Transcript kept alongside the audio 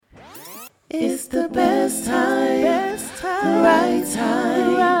It's the best time, the right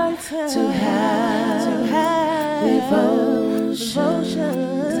time to have devotion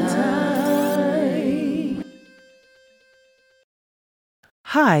time.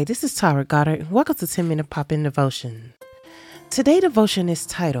 Hi, this is Tara Goddard. Welcome to 10-Minute Pop-In Devotion. Today's devotion is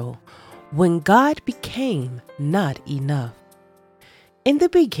titled, When God Became Not Enough. In the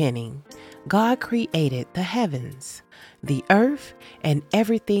beginning, God created the heavens, the earth, and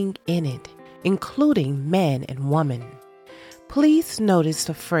everything in it, including man and woman. Please notice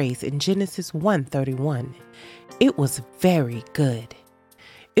the phrase in Genesis 1:31. It was very good.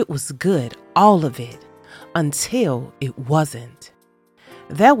 It was good, all of it, until it wasn't.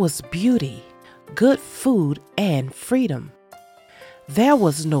 There was beauty, good food, and freedom. There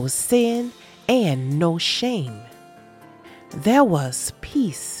was no sin and no shame. There was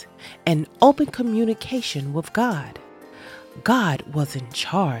peace and open communication with God. God was in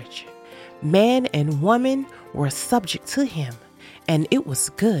charge. Man and woman were subject to him, and it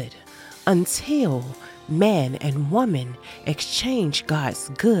was good until man and woman exchanged God's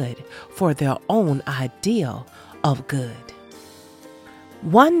good for their own ideal of good.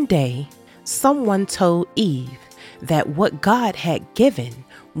 One day, someone told Eve that what God had given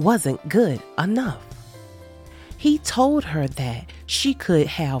wasn't good enough. He told her that she could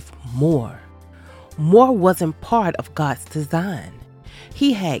have more. More wasn't part of God's design.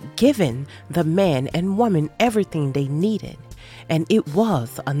 He had given the man and woman everything they needed, and it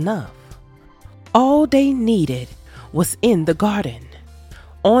was enough. All they needed was in the garden.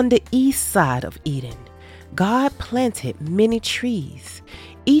 On the east side of Eden, God planted many trees,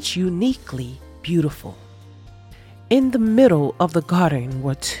 each uniquely beautiful. In the middle of the garden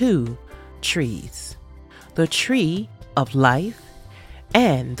were two trees, the tree of life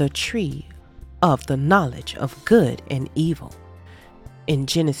and the tree of the knowledge of good and evil. In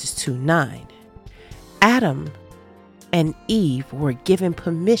Genesis 2:9, Adam and Eve were given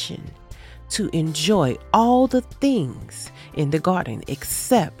permission to enjoy all the things in the garden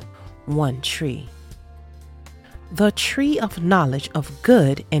except one tree. The tree of knowledge of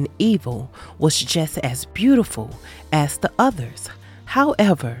good and evil was just as beautiful as the others.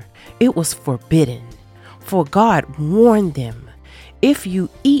 However, it was forbidden, for God warned them, if you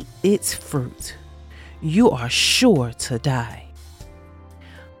eat its fruit, you are sure to die.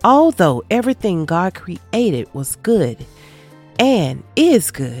 Although everything God created was good and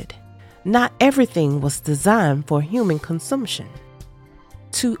is good, not everything was designed for human consumption.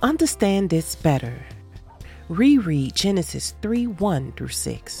 To understand this better, reread Genesis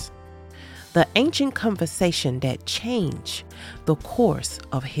 3:1-6, the ancient conversation that changed the course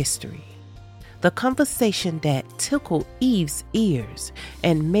of history, the conversation that tickled Eve's ears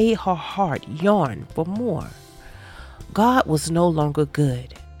and made her heart yearn for more. God was no longer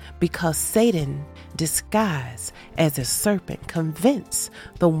good because Satan, disguised as a serpent, convinced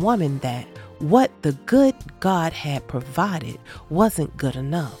the woman that what the good God had provided wasn't good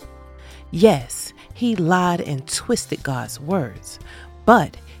enough. Yes, he lied and twisted God's words,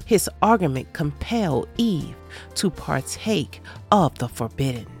 but his argument compelled Eve to partake of the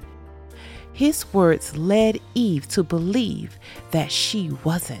forbidden. His words led Eve to believe that she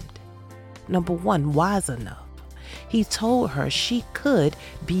wasn't, number one, wise enough. He told her she could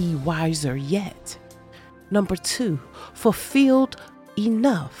be wiser yet. Number two, fulfilled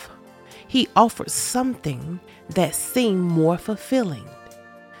enough. He offered something that seemed more fulfilling.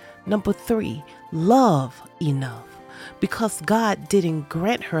 Number three, love enough, because God didn't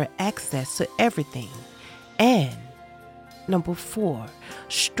grant her access to everything. And number four,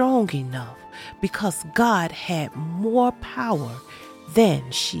 strong enough, because God had more power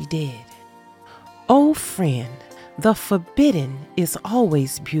than she did. Oh friend, the forbidden is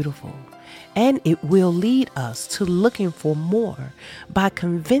always beautiful, and it will lead us to looking for more by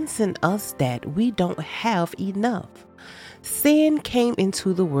convincing us that we don't have enough. Sin came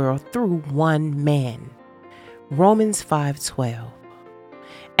into the world through one man, Romans 5:12,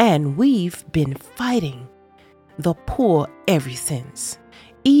 and we've been fighting the pull ever since.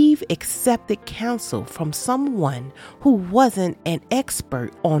 Eve accepted counsel from someone who wasn't an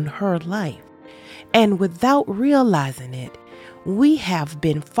expert on her life, and without realizing it, we have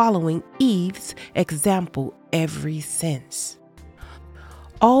been following Eve's example ever since.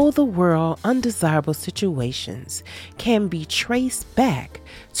 All the world undesirable situations can be traced back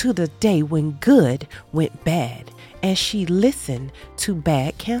to the day when good went bad and she listened to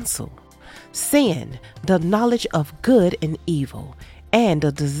bad counsel. Sin, the knowledge of good and evil, and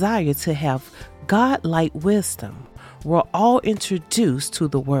the desire to have God-like wisdom were all introduced to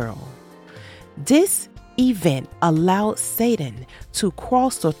the world. This event allowed Satan to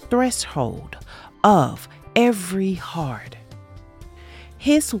cross the threshold of every heart.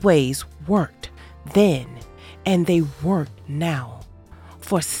 His ways worked then, and they work now.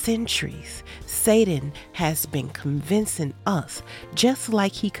 For centuries, Satan has been convincing us, just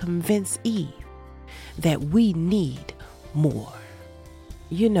like he convinced Eve, that we need more.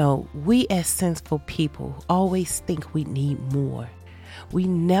 You know, we as sinful people always think we need more. We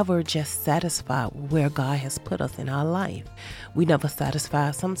never just satisfy where God has put us in our life. We never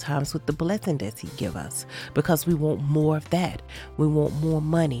satisfy sometimes with the blessing that He give us, because we want more of that. We want more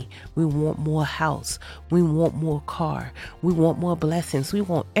money. We want more house. We want more car. We want more blessings. We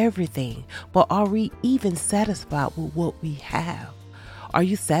want everything. But are we even satisfied with what we have? Are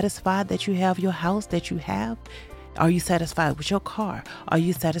you satisfied that you have your house that you have? Are you satisfied with your car? Are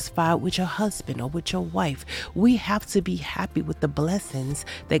you satisfied with your husband or with your wife? We have to be happy with the blessings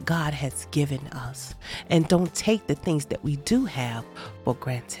that God has given us, and don't take the things that we do have for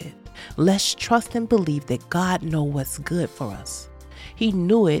granted. Let's trust and believe that God knows what's good for us. He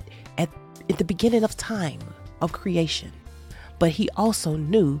knew it at the beginning of time of creation. But He also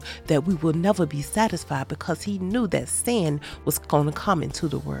knew that we will never be satisfied, because He knew that sin was going to come into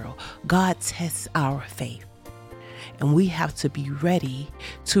the world. God tests our faith. And we have to be ready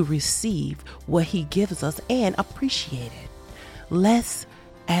to receive what He gives us and appreciate it. Let's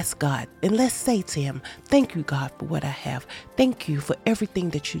ask God and let's say to Him, thank you, God, for what I have. Thank you for everything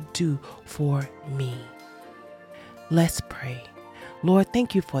that you do for me. Let's pray. Lord,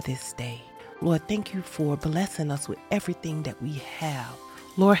 thank you for this day. Lord, thank you for blessing us with everything that we have.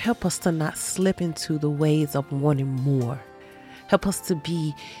 Lord, help us to not slip into the ways of wanting more. Help us to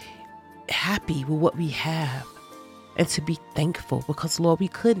be happy with what we have and to be thankful, because, Lord, we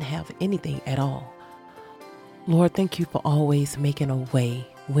couldn't have anything at all. Lord, thank you for always making a way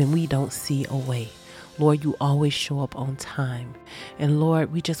when we don't see a way. Lord, you always show up on time. And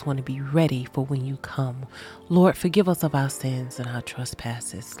Lord, we just want to be ready for when you come. Lord, forgive us of our sins and our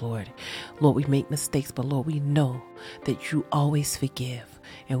trespasses, Lord. Lord, we make mistakes, but Lord, we know that you always forgive.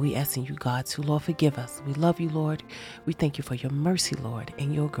 And we asking you, God, to, Lord, forgive us. We love you, Lord. We thank you for your mercy, Lord,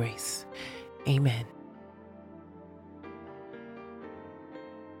 and your grace. Amen.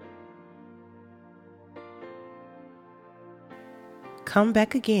 Come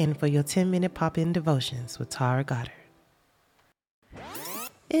back again for your 10-minute pop-in devotions with Tara Goddard.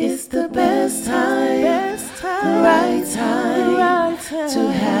 It's the best time, the right time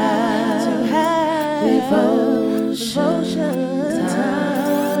to have devotion.